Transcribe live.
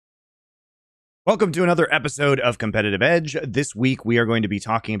Welcome to another episode of Competitive Edge. This week, we are going to be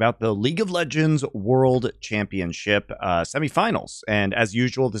talking about the League of Legends World Championship semifinals. And as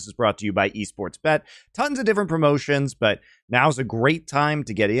usual, this is brought to you by eSportsBet. Tons of different promotions, but now's a great time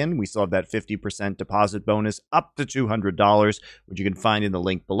to get in. We still have that 50% deposit bonus up to $200, which you can find in the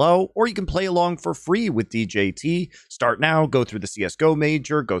link below, or you can play along for free with DJT. Start now, go through the CSGO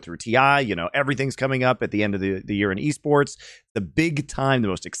Major, go through TI, everything's coming up at the end of the year in esports. The big time, the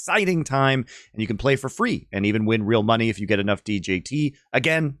most exciting time, and you can play for free and even win real money if you get enough DJT.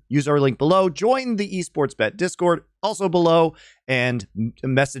 Again, use our link below, join the eSportsBet Discord, also below, and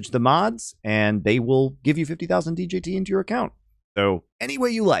message the mods, and they will give you 50,000 DJT into your account. So any way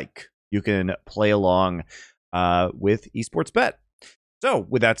you like, you can play along with eSportsBet. So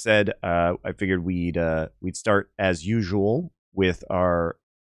with that said, I figured we'd start as usual with our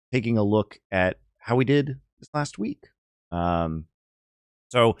taking a look at how we did this last week.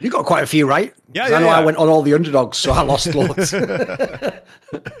 So you got quite a few, right? Yeah, I know I went on all the underdogs, so I lost loads.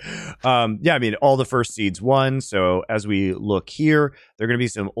 I mean, all the first seeds won. So as we look here, there are going to be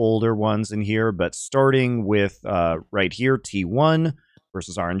some older ones in here, but starting with right here, T1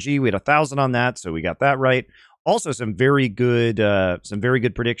 versus RNG, we had 1,000 on that, so we got that right. Also, some very good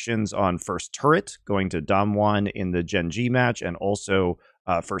predictions on first turret going to Damwon in the Gen.G match, and also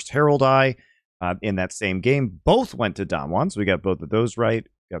first Herald Eye. In that same game, both went to Damwon, so we got both of those right.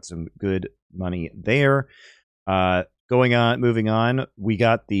 Got some good money there. Moving on, we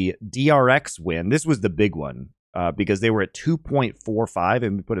got the DRX win. This was the big one because they were at 2.45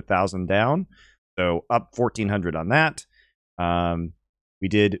 and we put 1,000 down, so up 1,400 on that. We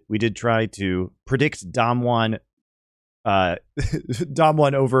did try to predict Damwon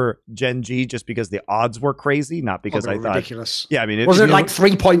over Gen.G just because the odds were crazy, not because I thought ridiculous. Yeah, I mean, was it like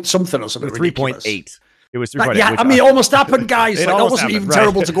 3 point something or something? 3.8. It was 3.8. Yeah, I mean, it almost happened, guys. Like, that wasn't even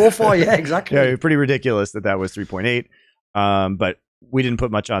terrible to go for. Yeah, exactly. Yeah, pretty ridiculous that was 3.8. But we didn't put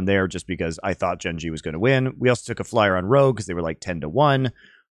much on there just because I thought Gen.G was going to win. We also took a flyer on Rogue because they were like 10-1.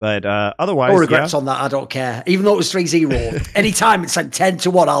 But otherwise, no regrets on that. I don't care. Even though it was 3-0, anytime it's like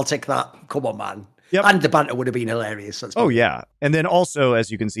 10-1, I'll take that. Come on, man. Yep. And the banter would have been hilarious. Oh, yeah. And then also,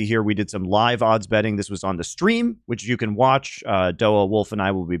 as you can see here, we did some live odds betting. This was on the stream, which you can watch. Doa, Wolf, and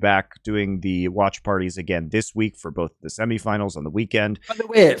I will be back doing the watch parties again this week for both the semifinals on the weekend. By the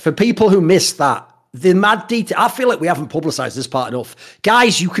way, for people who missed that, the mad detail, I feel like we haven't publicized this part enough.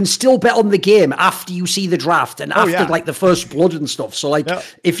 Guys, you can still bet on the game after you see the draft and after like the first blood and stuff. So like,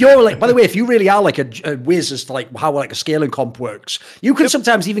 if you're like, by the way, if you really are like a whiz as to like how like a scaling comp works, you can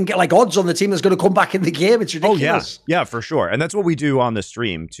sometimes even get like odds on the team that's going to come back in the game. It's ridiculous. Oh yeah, for sure. And that's what we do on the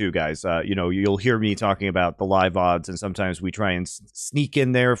stream too, guys. You'll hear me talking about the live odds, and sometimes we try and sneak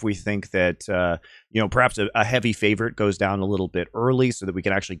in there if we think that, perhaps a heavy favorite goes down a little bit early so that we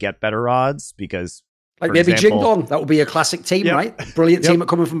can actually get better odds because, like maybe Jingdong, that would be a classic team, right? Brilliant team at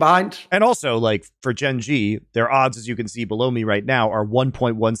coming from behind. And also, like for Gen.G, their odds, as you can see below me right now, are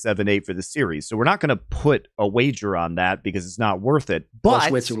 1.178 for the series. So we're not going to put a wager on that because it's not worth it. But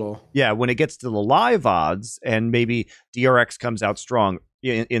that's way too low. Yeah, when it gets to the live odds and maybe DRX comes out strong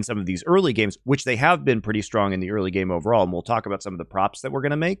in some of these early games, which they have been pretty strong in the early game overall, and we'll talk about some of the props that we're going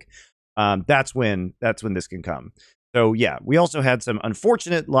to make. That's when this can come. So yeah, we also had some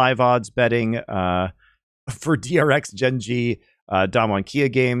unfortunate live odds betting for DRX, Gen.G, Damwon Kia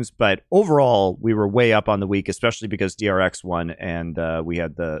games, but overall we were way up on the week, especially because DRX won and we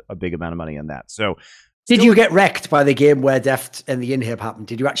had a big amount of money on that. So did you get wrecked by the game where Deft and the inhib happened?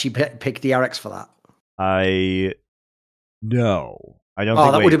 Did you actually pick DRX for that? No, I don't.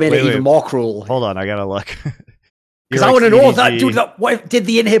 Oh, that would have made it even more cruel. Hold on, I gotta look. Because I want to know that, dude. What did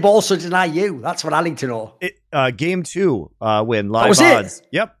the inhib also deny you? That's what I need to know. Game 2 win live odds. It?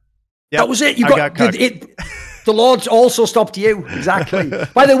 Yep. That was it. You got the Lords also stopped you. Exactly.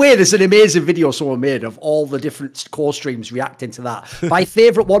 By the way, there's an amazing video someone made of all the different core streams reacting to that. My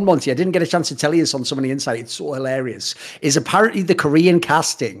favorite one, Monty, I didn't get a chance to tell you this on Some of the Insight. It's so hilarious. Is apparently the Korean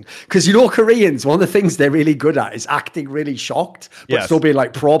casting. Because Koreans, one of the things they're really good at is acting really shocked, but still being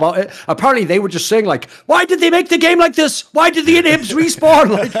like pro about it. Apparently they were just saying like, why did they make the game like this? Why did the inhibs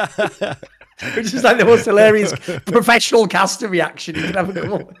respawn? Like, which is like the most hilarious professional caster reaction you can ever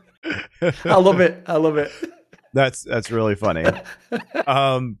come up with. I love it. That's really funny.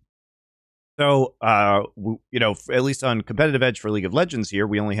 So, at least on Competitive Edge for League of Legends here,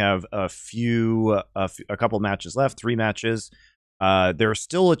 we only have a couple matches left, 3 matches. There's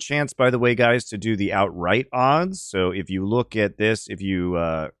still a chance, by the way, guys, to do the outright odds. So if you look at this, if you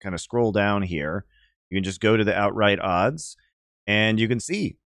kind of scroll down here, you can just go to the outright odds, and you can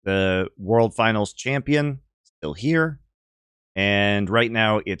see the World Finals champion still here. And right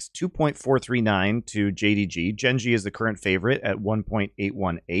now it's 2.439 to JDG. Gen.G is the current favorite at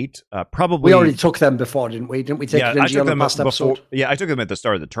 1.818. Probably we already took them before, didn't we? Didn't we take Gen.G on the last episode? Yeah, I took them at the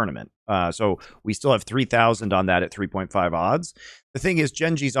start of the tournament. So we still have 3,000 on that at 3.5 odds. The thing is,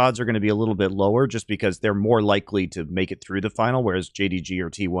 Gen.G's odds are going to be a little bit lower just because they're more likely to make it through the final, whereas JDG or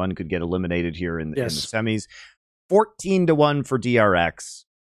T1 could get eliminated here in the semis. 14-1 for DRX.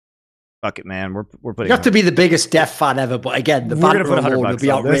 Fuck it, man. We're putting. You have to be the biggest Def fan ever, but again, the banter alone would be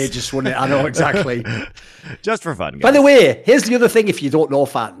outrageous, wouldn't it? I know exactly. Just for fun, guys. By the way, here's the other thing: if you don't know,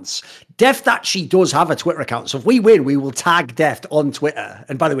 fans, Deft actually does have a Twitter account. So if we win, we will tag Deft on Twitter.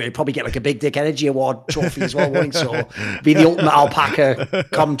 And by the way, he'll probably get like a Big Dick Energy Award trophy as well, won't he? So be the ultimate alpaca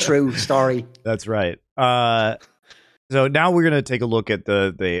come true story. That's right. So now we're going to take a look at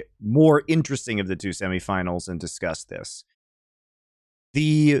the more interesting of the two semifinals and discuss this.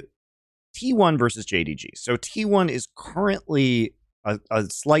 The T1 versus JDG. So T1 is currently a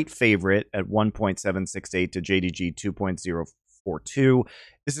slight favorite at 1.768 to JDG 2.042.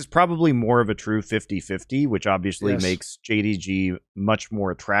 This is probably more of a true 50-50, which obviously makes JDG much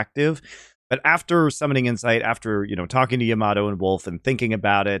more attractive. But after Summoning Insight, after talking to Yamato and Wolf and thinking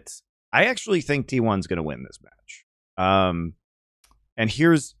about it, I actually think T1's going to win this match. And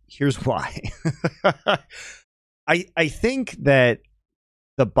here's why. I think that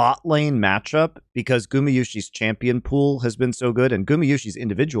the bot lane matchup, because Gumayushi's champion pool has been so good, and Gumayushi's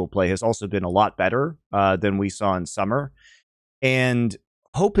individual play has also been a lot better than we saw in summer. And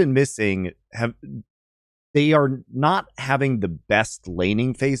Hope and Missing they are not having the best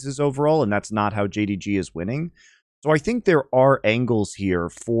laning phases overall, and that's not how JDG is winning. So I think there are angles here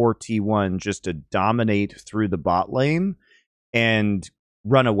for T1 just to dominate through the bot lane and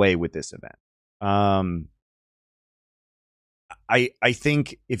run away with this event. I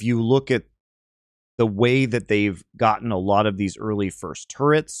think if you look at the way that they've gotten a lot of these early first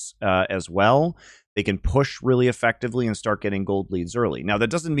turrets as well, they can push really effectively and start getting gold leads early. Now, that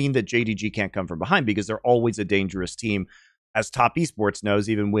doesn't mean that JDG can't come from behind, because they're always a dangerous team, as Top Esports knows,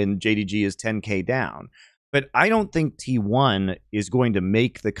 even when JDG is 10K down. But I don't think T1 is going to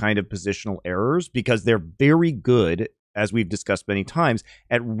make the kind of positional errors, because they're very good, as we've discussed many times,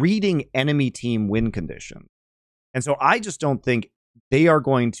 at reading enemy team win conditions. And so I just don't think they are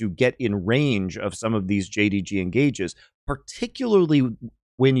going to get in range of some of these JDG engages, particularly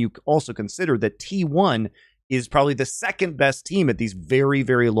when you also consider that T1 is probably the second best team at these very,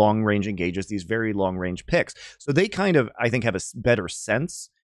 very long range engages, these very long range picks. So they kind of, I think, have a better sense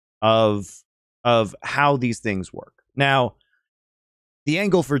of how these things work. Now, the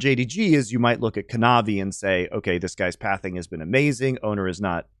angle for JDG is you might look at Kanavi and say, okay, this guy's pathing has been amazing. Owner is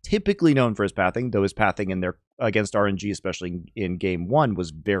not typically known for his pathing, though his pathing in their against RNG, especially in game one,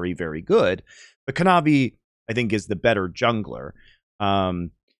 was very, very good. But Kanavi, I think, is the better jungler.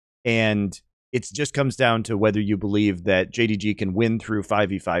 And it just comes down to whether you believe that JDG can win through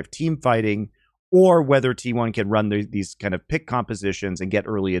 5v5 team fighting, or whether T1 can run these kind of pick compositions and get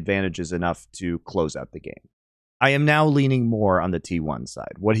early advantages enough to close out the game. I am now leaning more on the T1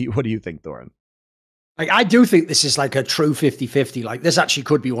 side. What do you think, Thorin? I do think this is like a true 50-50. Like, this actually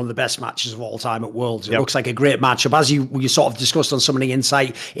could be one of the best matches of all time at Worlds. It looks like a great matchup. As you sort of discussed on Summoning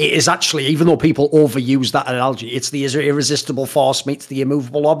Insight, it is actually, even though people overuse that analogy, it's the irresistible force meets the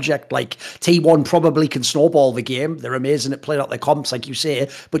immovable object. Like, T1 probably can snowball the game. They're amazing at playing out their comps, like you say.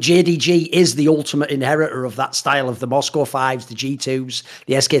 But JDG is the ultimate inheritor of that style of the Moscow 5s, the G2s,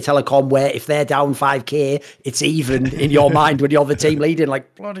 the SK Telecom, where if they're down 5k, it's even in your mind when you're the team leading.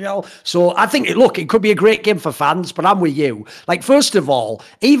 Like, bloody hell. So I think, look, it could be a great game for fans, but I'm with you. Like, first of all,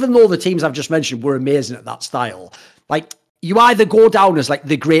 even though the teams I've just mentioned were amazing at that style, like, you either go down as like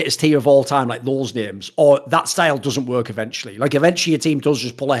the greatest tier of all time, like those names, or that style doesn't work eventually. Like, eventually your team does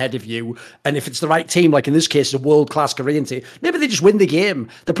just pull ahead of you. And if it's the right team, like in this case, a world-class Korean team, maybe they just win the game.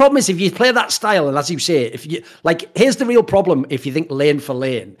 The problem is if you play that style, and as you say, if you like, here's the real problem if you think lane for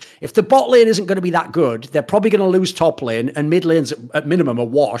lane. If the bot lane isn't going to be that good, they're probably going to lose top lane, and mid lane's at minimum a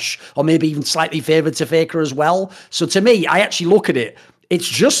wash, or maybe even slightly favored to Faker as well. So to me, I actually look at it, it's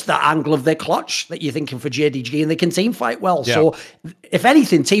just that angle of their clutch that you're thinking for JDG, and they can team fight well. Yeah. So if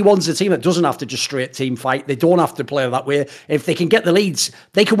anything, T1's a team that doesn't have to just straight team fight. They don't have to play that way. If they can get the leads,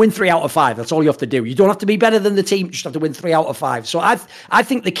 they can win 3 out of 5. That's all you have to do. You don't have to be better than the team. You just have to win 3 out of 5. So I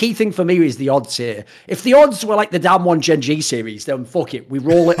think the key thing for me is the odds here. If the odds were like the Damn 1 Gen.G series, then fuck it. We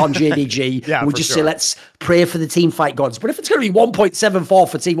roll it on JDG. Yeah, we just say, let's pray for the team fight gods. But if it's going to be 1.74 for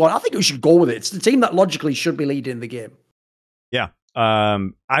T1, I think we should go with it. It's the team that logically should be leading the game. Yeah.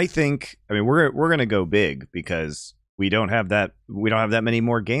 I think, I mean, we're going to go big because we don't have that many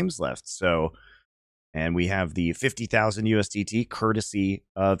more games left. So And we have the 50,000 USDT courtesy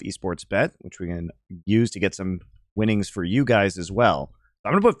of Esports Bet, which we can use to get some winnings for you guys as well.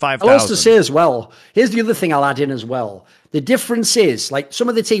 I'm going to put 5,000. I'll also say as well, here's the other thing I'll add in as well. The difference is, like, some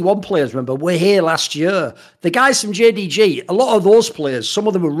of the T1 players, remember, were here last year. The guys from JDG, a lot of those players, some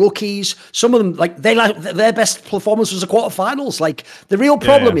of them were rookies. Some of them, like, their best performance was the quarterfinals. Like, the real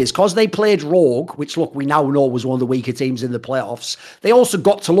problem is, because they played Rogue, which, look, we now know was one of the weaker teams in the playoffs, they also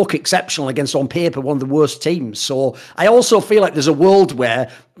got to look exceptional against, on paper, one of the worst teams. So I also feel like there's a world where,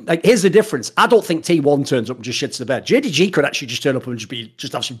 like, here's the difference. I don't think T1 turns up and just shits the bed. JDG could actually just turn up and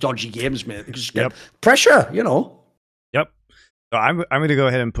just have some dodgy games, mate. They could just get pressure, you know. Yep. So I'm going to go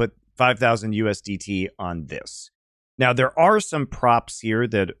ahead and put 5,000 USDT on this. Now, there are some props here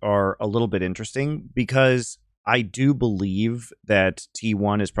that are a little bit interesting because I do believe that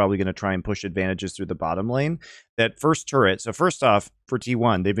T1 is probably going to try and push advantages through the bottom lane. That first turret. So first off, for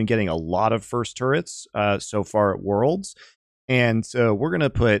T1, they've been getting a lot of first turrets so far at Worlds. And so we're going to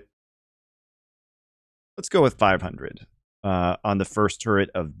put, let's go with 500 on the first turret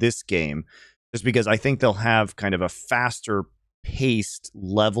of this game, just because I think they'll have kind of a faster paced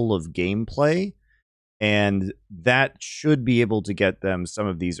level of gameplay, and that should be able to get them some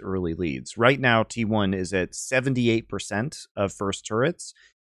of these early leads. Right now, T1 is at 78% of first turrets,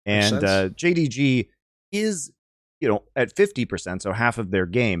 and JDG is, you know, at 50%, so half of their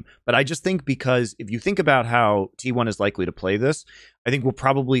game. But I just think, because if you think about how T1 is likely to play this, I think we'll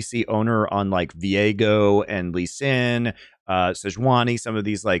probably see Owner on like Viego and Lee Sin, Sejuani, some of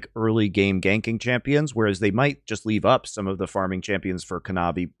these like early game ganking champions, whereas they might just leave up some of the farming champions for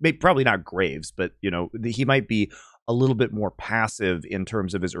Kanavi. Maybe, probably not Graves, but, you know, he might be a little bit more passive in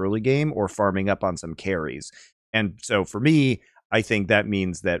terms of his early game or farming up on some carries. And so for me, I think that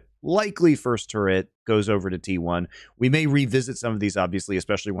means that likely first turret goes over to T1. We may revisit some of these, obviously,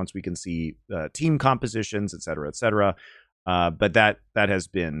 especially once we can see team compositions, et cetera, et cetera. But that has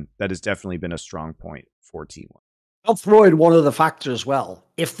definitely been a strong point for T1. I'll throw in one other factor as well.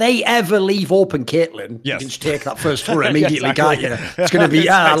 If they ever leave open Caitlyn, you can just take that first turret immediately, exactly. Can't you? It's going to be,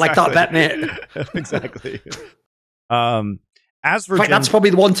 I like that bet, mate. Exactly. As for in fact, that's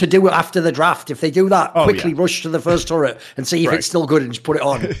probably the one to do after the draft. If they do that, quickly rush to the first turret and see if it's still good and just put it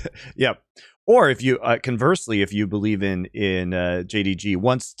on. Yep. Or if you, conversely, if you believe in JDG,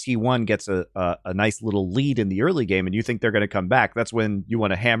 once T1 gets a nice little lead in the early game and you think they're going to come back, that's when you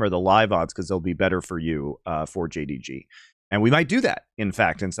want to hammer the live odds because they'll be better for you for JDG. And we might do that, in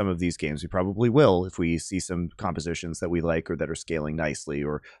fact, in some of these games. We probably will if we see some compositions that we like or that are scaling nicely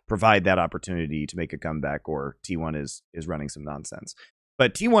or provide that opportunity to make a comeback, or T1 is running some nonsense.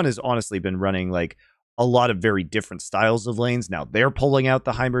 But T1 has honestly been running like a lot of very different styles of lanes. Now they're pulling out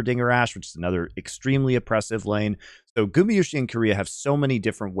the Heimerdinger Ashe, which is another extremely oppressive lane. So Gumayusi and Korea have so many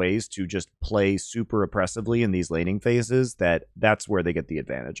different ways to just play super oppressively in these laning phases that's where they get the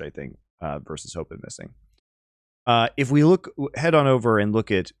advantage, I think, versus Hope and Missing. If we head on over and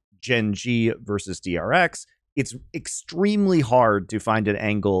look at Gen.G versus DRX, it's extremely hard to find an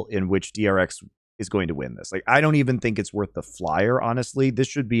angle in which DRX is going to win this. Like, I don't even think it's worth the flyer, honestly. This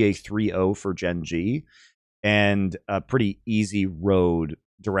should be a 3-0 for Gen.G and a pretty easy road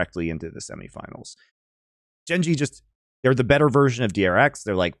directly into the semifinals. Gen.G they're the better version of DRX.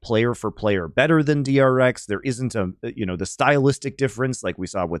 They're like player for player better than DRX. There isn't the stylistic difference like we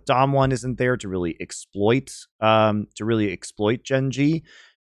saw with Dom1 isn't there to really exploit Gen.G.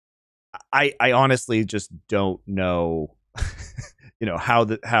 I honestly just don't know how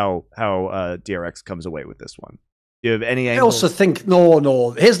DRX comes away with this one. Do you have any angles? I also think,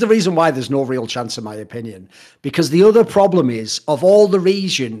 no. Here's the reason why there's no real chance, in my opinion. Because the other problem is, of all the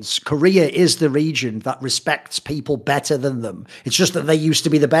regions, Korea is the region that respects people better than them. It's just that they used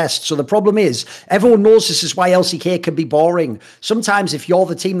to be the best. So the problem is, everyone knows this is why LCK can be boring. Sometimes if you're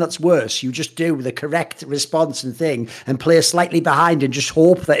the team that's worse, you just do the correct response and thing and play slightly behind and just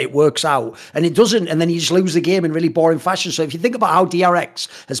hope that it works out. And it doesn't, and then you just lose the game in really boring fashion. So if you think about how DRX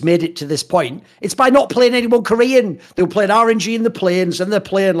has made it to this point, it's by not playing anyone Korean. They were playing RNG in the plains, and they're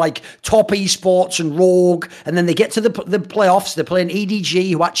playing like top esports and Rogue, and then they get to the playoffs. They're playing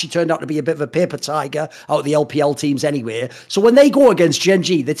EDG, who actually turned out to be a bit of a paper tiger out of the LPL teams anyway. So when they go against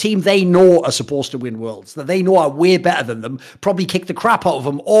Gen.G, the team they know are supposed to win Worlds, that they know are way better than them, probably kick the crap out of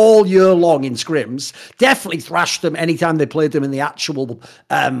them all year long in scrims, definitely thrashed them anytime they played them in the actual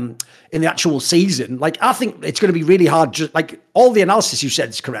season. Like, I think it's going to be really hard. Just like all the analysis you said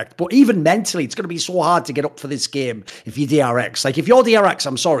is correct, but even mentally, it's going to be so hard to get up for this game. game if you're DRX. Like, if you're DRX,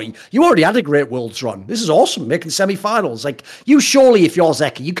 I'm sorry, you already had a great Worlds run. This is awesome, making semi-finals. Like, you surely, if you're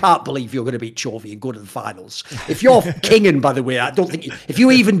Zeki, you can't believe you're going to beat Chovy and go to the finals. If you're Kingen, by the way, I don't think, if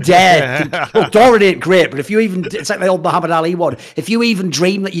you even dare, look, Thorin ain't great, but if you even, it's like the old Muhammad Ali one, if you even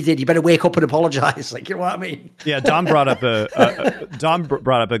dream that you did, you better wake up and apologize. Like, you know what I mean? Yeah, Dom brought up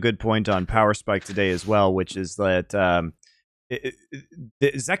a good point on Power Spike today as well, which is that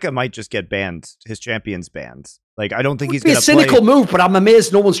Zeka might just get banned, his champions banned. Like, I don't think he's going to play. It's a cynical move, but I'm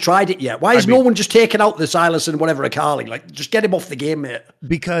amazed no one's tried it yet. Why is no one just taking out the Silas and whatever Akali? Like, just get him off the game, mate.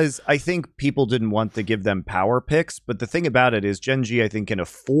 Because I think people didn't want to give them power picks, but the thing about it is Gen.G, I think, can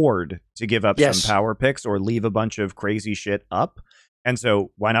afford to give up some power picks or leave a bunch of crazy shit up. And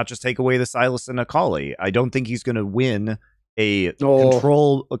so why not just take away the Silas and Akali? I don't think he's going to win a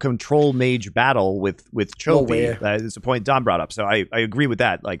control mage battle with Chovy. That's a point Dom brought up. So I agree with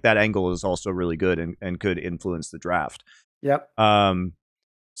that. Like, that angle is also really good and could influence the draft. Yep.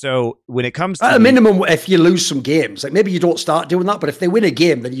 So when it comes to at a minimum, if you lose some games, like maybe you don't start doing that, but if they win a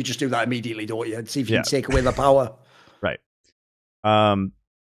game, then you just do that immediately, don't you? And see if you can take away the power. Right.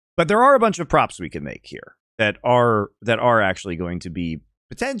 But there are a bunch of props we can make here that are actually going to be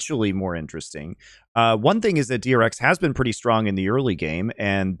potentially more interesting. One thing is that DRX has been pretty strong in the early game,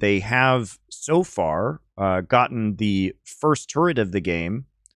 and they have so far gotten the first turret of the game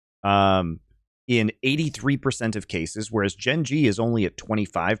in 83% of cases, whereas Gen.G is only at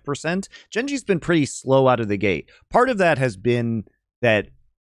 25%. Gen.G's been pretty slow out of the gate. Part of that has been that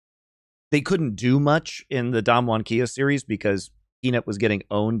they couldn't do much in the Damwon Kia series because Peanut was getting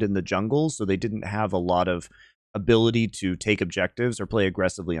owned in the jungle, so they didn't have a lot of ability to take objectives or play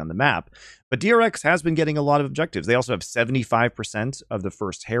aggressively on the map. But DRX has been getting a lot of objectives. They also have 75% of the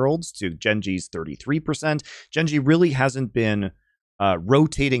first heralds to Gen.G's 33%. Gen.G really hasn't been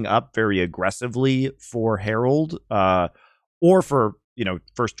rotating up very aggressively for herald or for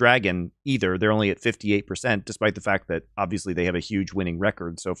first dragon either. They're only at 58%, despite the fact that obviously they have a huge winning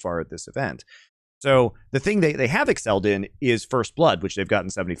record so far at this event. So the thing they have excelled in is first blood, which they've gotten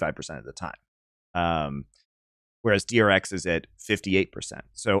 75% of the time. Whereas DRX is at 58%.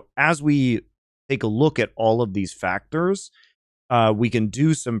 So as we take a look at all of these factors, we can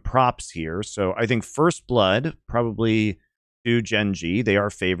do some props here. So I think first blood, probably to Gen.G. They are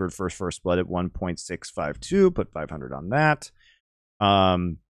favored for first blood at 1.652. Put 500 on that.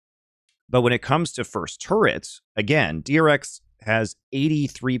 But when it comes to first turrets, again, DRX has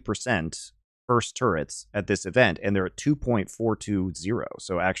 83% first turrets at this event, and they're at 2.420.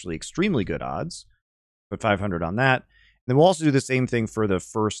 So actually extremely good odds. Put 500 on that. And then we'll also do the same thing for the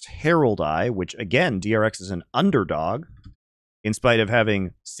first Herald Eye, which again, DRX is an underdog in spite of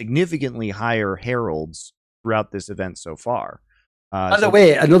having significantly higher heralds throughout this event so far. By the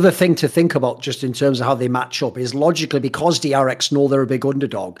way, another thing to think about just in terms of how they match up is logically, because DRX know they're a big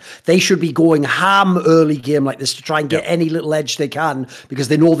underdog, they should be going ham early game like this to try and get any little edge they can, because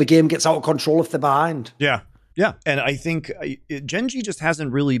they know the game gets out of control if they're behind. Yeah. Yeah, and I think Gen.G just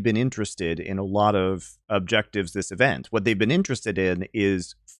hasn't really been interested in a lot of objectives this event. What they've been interested in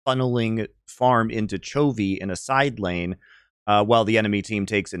is funneling farm into Chovy in a side lane while the enemy team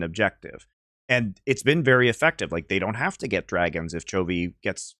takes an objective. And it's been very effective. Like, they don't have to get dragons if Chovy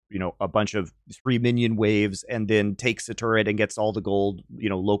gets, a bunch of 3 minion waves and then takes a turret and gets all the gold,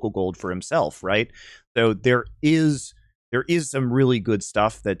 local gold for himself, right? So there is some really good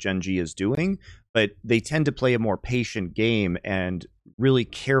stuff that Gen.G is doing, but they tend to play a more patient game and really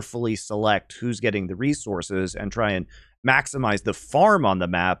carefully select who's getting the resources and try and maximize the farm on the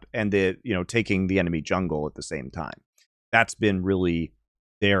map and taking the enemy jungle at the same time. That's been really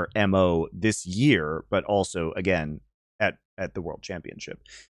their MO this year, but also again at the World Championship.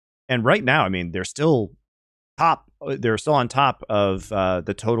 And right now, I mean, they're still on top of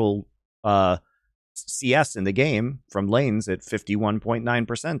the total CS in the game from lanes at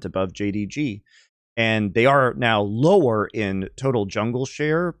 51.9% above JDG. And they are now lower in total jungle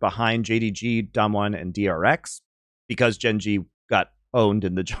share behind JDG, Damwon, and DRX because Gen.G got owned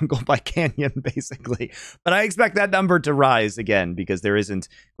in the jungle by Canyon, basically. But I expect that number to rise again because there isn't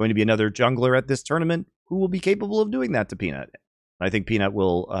going to be another jungler at this tournament who will be capable of doing that to Peanut. I think Peanut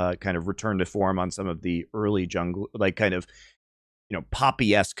will kind of return to form on some of the early jungle, like kind of,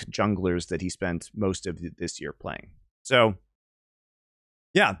 Poppy-esque junglers that he spent most of this year playing. So,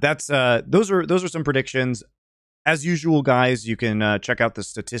 yeah, that's those are some predictions. As usual, guys, you can check out the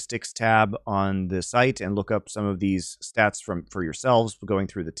statistics tab on the site and look up some of these stats for yourselves, going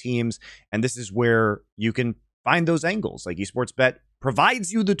through the teams. And this is where you can find those angles. Like, eSportsBet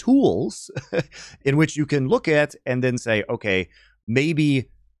provides you the tools in which you can look at and then say, okay, maybe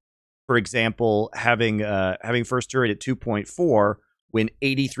for example, having first turret at 2.4 when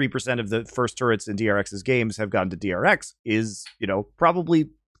 83% of the first turrets in DRX's games have gone to DRX is, probably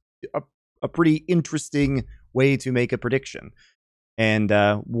a pretty interesting way to make a prediction. And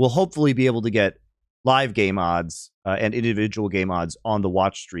we'll hopefully be able to get live game odds and individual game odds on the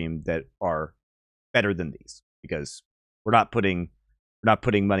watch stream that are better than these, because we're not putting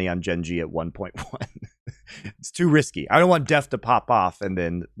money on Gen.G at 1.1. It's too risky. I don't want Def to pop off and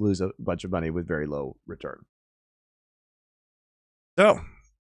then lose a bunch of money with very low return. So,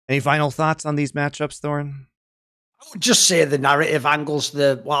 any final thoughts on these matchups, Thorin? I would just say the narrative angles,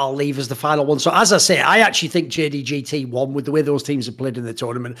 I'll leave as the final one. So as I say, I actually think JDG T1, with the way those teams have played in the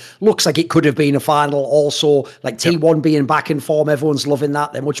tournament, looks like it could have been a final. Also, like T1 being back in form, everyone's loving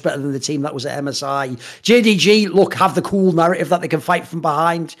that. They're much better than the team that was at MSI. JDG, look, have the cool narrative that they can fight from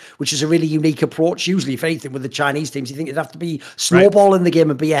behind, which is a really unique approach. Usually, if anything, with the Chinese teams, you think it'd have to be snowball in the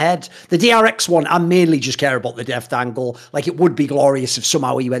game and be ahead. The DRX one, I mainly just care about the deft angle. Like, it would be glorious if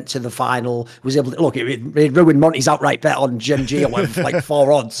somehow he went to the final, was able to, look, it ruined Monty's outright bet on Gen.G or whatever, like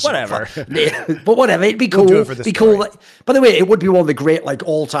 4 odds. Whatever. But whatever, it'd be cool. We'll do it for the cool. By the way, it would be one of the great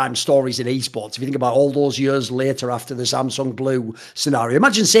all-time stories in esports. If you think about all those years later after the Samsung Blue scenario.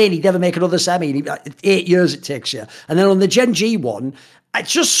 Imagine saying he'd never make another semi. 8 years it takes you. And then on the Gen.G one,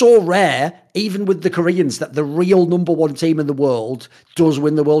 it's just so rare, even with the Koreans, that the real number one team in the world does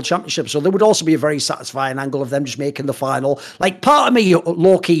win the world championship. So there would also be a very satisfying angle of them just making the final. Like, part of me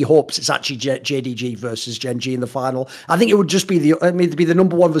low-key hopes it's actually JDG versus Gen.G in the final. I think it would just be it'd be the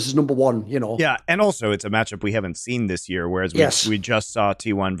number one versus number one, Yeah, and also it's a matchup we haven't seen this year, whereas we just saw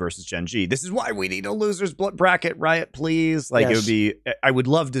T1 versus Gen.G. This is why we need a losers bracket, Riot, please. Like, I would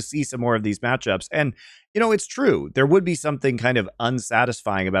love to see some more of these matchups. And it's true. There would be something kind of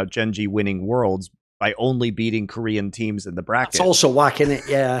unsatisfying about Gen.G winning Worlds by only beating Korean teams in the bracket. It's also whacking it,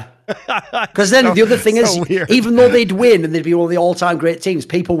 yeah. Because then the other thing is, even though they'd win and they'd be one of the all-time great teams,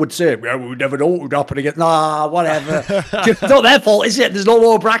 people would say, well, we never know what would happen again. Nah, whatever. It's not their fault, is it? There's no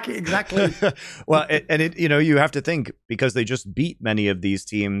more bracket, exactly. Well, you have to think, because they just beat many of these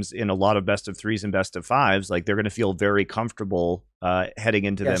teams in a lot of best of threes and best of fives, like, they're going to feel very comfortable heading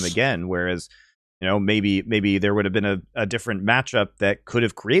into them again, whereas maybe there would have been a different matchup that could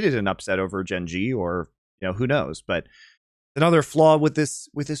have created an upset over Gen.G, or who knows. But another flaw with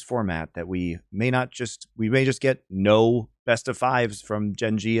this format that we may just get no best of fives from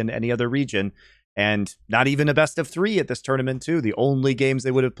Gen.G in any other region, and not even a best of 3 at this tournament too. The only games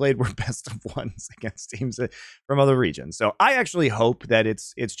they would have played were best of 1s against teams from other regions. So I actually hope that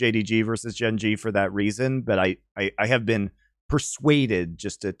it's JDG versus Gen.G for that reason. But I have been persuaded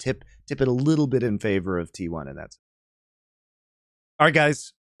just to tip it a little bit in favor of T1, and that's all right,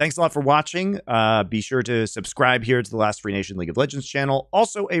 guys. Thanks a lot for watching. Be sure to subscribe here to the Last Free Nation League of Legends channel.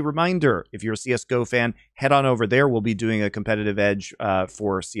 Also, a reminder, if you're a CSGO fan, head on over there. We'll be doing a competitive edge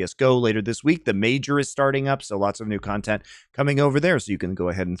for CSGO later this week. The major is starting up, so lots of new content coming over there, so you can go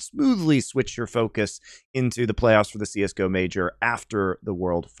ahead and smoothly switch your focus into the playoffs for the CSGO major after the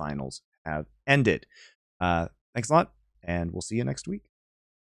World Finals have ended. Thanks a lot, and we'll see you next week.